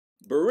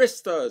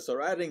Baristas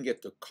are adding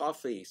it to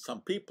coffee.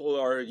 Some people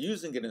are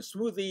using it in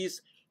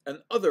smoothies, and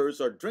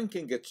others are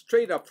drinking it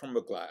straight up from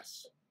a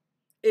glass.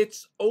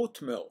 It's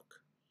oat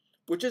milk,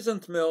 which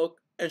isn't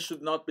milk and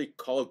should not be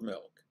called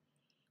milk.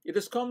 It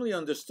is commonly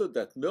understood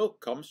that milk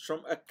comes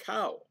from a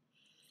cow,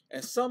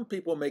 and some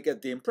people may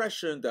get the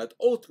impression that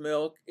oat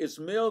milk is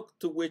milk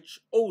to which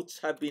oats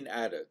have been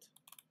added.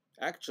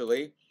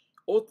 Actually,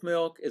 oat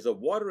milk is a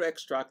water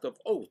extract of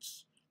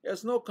oats. It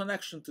has no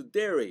connection to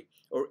dairy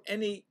or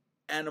any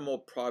animal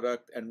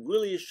product and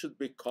really should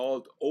be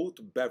called oat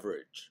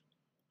beverage.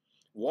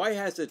 Why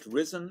has it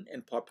risen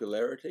in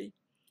popularity?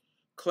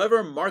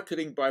 Clever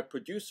marketing by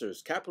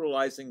producers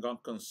capitalizing on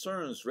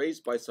concerns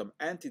raised by some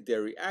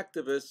anti-dairy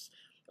activists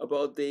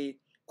about the,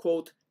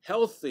 quote,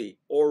 healthy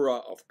aura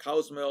of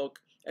cow's milk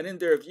and, in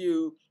their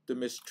view, the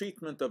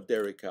mistreatment of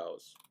dairy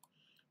cows.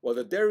 While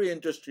the dairy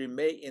industry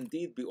may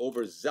indeed be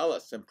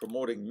overzealous in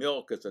promoting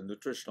milk as a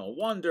nutritional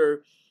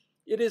wonder,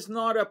 it is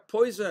not a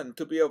poison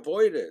to be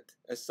avoided,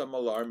 as some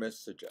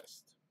alarmists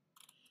suggest.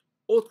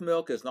 Oat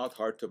milk is not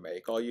hard to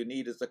make. All you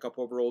need is a cup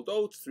of rolled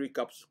oats, 3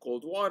 cups of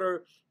cold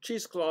water,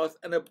 cheesecloth,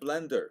 and a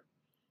blender.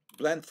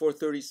 Blend for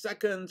 30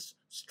 seconds,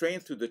 strain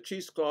through the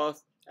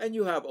cheesecloth, and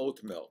you have oat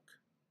milk.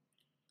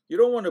 You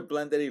don't want to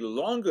blend any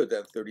longer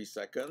than 30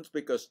 seconds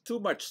because too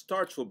much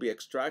starch will be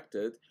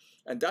extracted,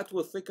 and that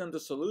will thicken the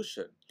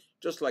solution,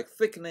 just like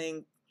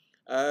thickening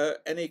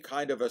any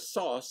kind of a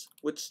sauce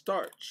with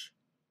starch.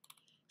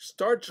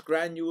 Starch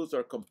granules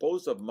are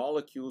composed of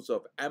molecules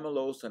of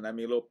amylose and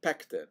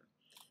amylopectin,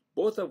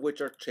 both of which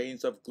are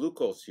chains of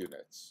glucose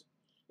units.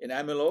 In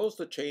amylose,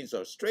 the chains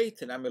are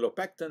straight. In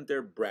amylopectin,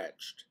 they're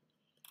branched.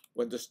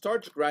 When the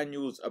starch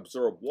granules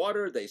absorb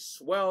water, they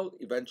swell,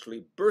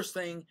 eventually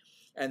bursting,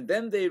 and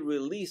then they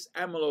release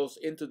amylose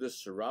into the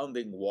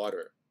surrounding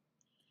water.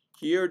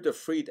 Here, the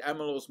freed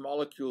amylose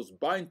molecules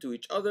bind to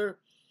each other.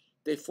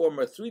 They form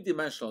a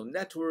three-dimensional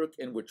network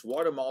in which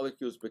water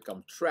molecules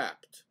become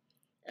trapped,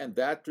 and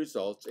that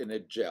results in a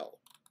gel.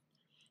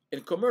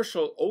 In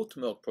commercial oat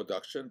milk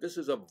production, this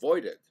is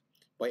avoided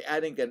by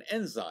adding an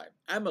enzyme,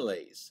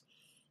 amylase,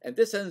 and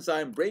this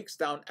enzyme breaks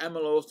down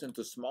amylose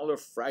into smaller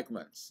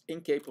fragments,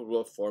 incapable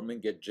of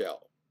forming a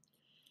gel.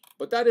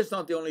 But that is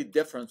not the only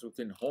difference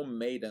between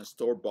homemade and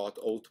store-bought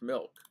oat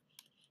milk.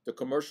 The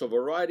commercial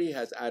variety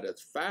has added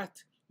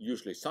fat,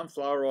 usually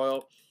sunflower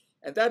oil,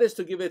 and that is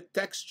to give it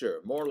texture,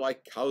 more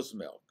like cow's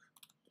milk.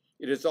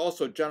 It is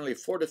also generally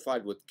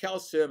fortified with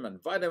calcium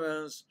and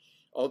vitamins,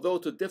 although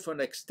to different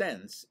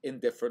extents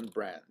in different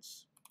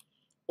brands.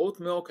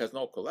 Oat milk has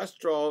no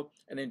cholesterol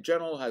and in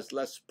general has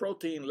less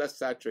protein, less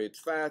saturated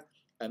fat,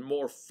 and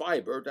more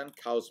fiber than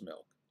cow's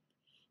milk.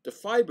 The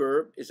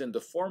fiber is in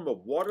the form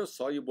of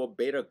water-soluble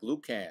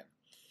beta-glucan,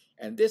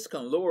 and this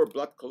can lower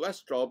blood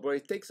cholesterol, but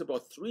it takes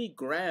about 3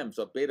 grams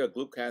of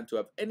beta-glucan to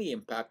have any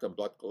impact on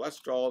blood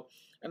cholesterol,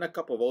 and a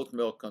cup of oat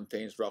milk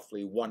contains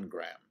roughly 1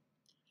 gram.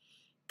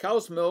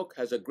 Cow's milk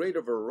has a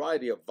greater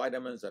variety of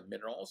vitamins and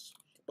minerals,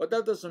 but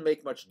that doesn't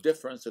make much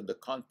difference in the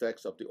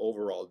context of the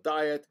overall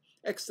diet,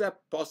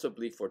 except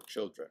possibly for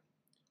children.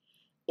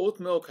 Oat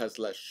milk has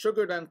less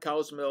sugar than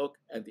cow's milk,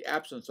 and the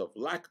absence of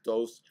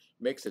lactose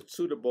makes it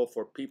suitable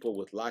for people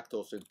with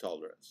lactose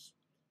intolerance.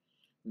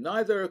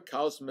 Neither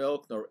cow's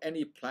milk nor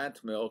any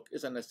plant milk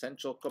is an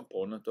essential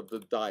component of the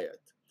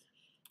diet.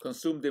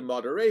 Consumed in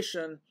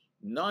moderation,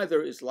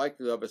 neither is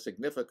likely to have a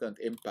significant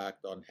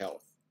impact on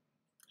health.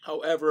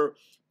 However,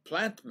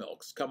 plant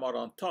milks come out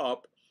on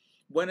top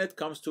when it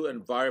comes to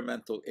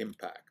environmental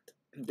impact.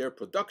 Their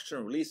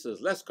production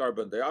releases less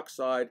carbon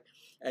dioxide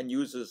and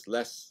uses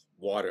less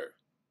water.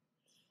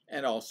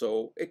 And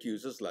also, it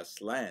uses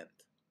less land.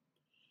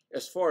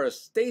 As far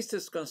as taste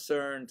is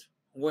concerned,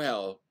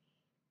 well,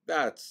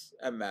 that's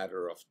a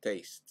matter of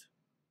taste.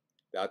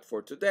 That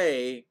for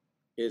today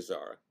is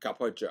our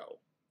Cup of Joe.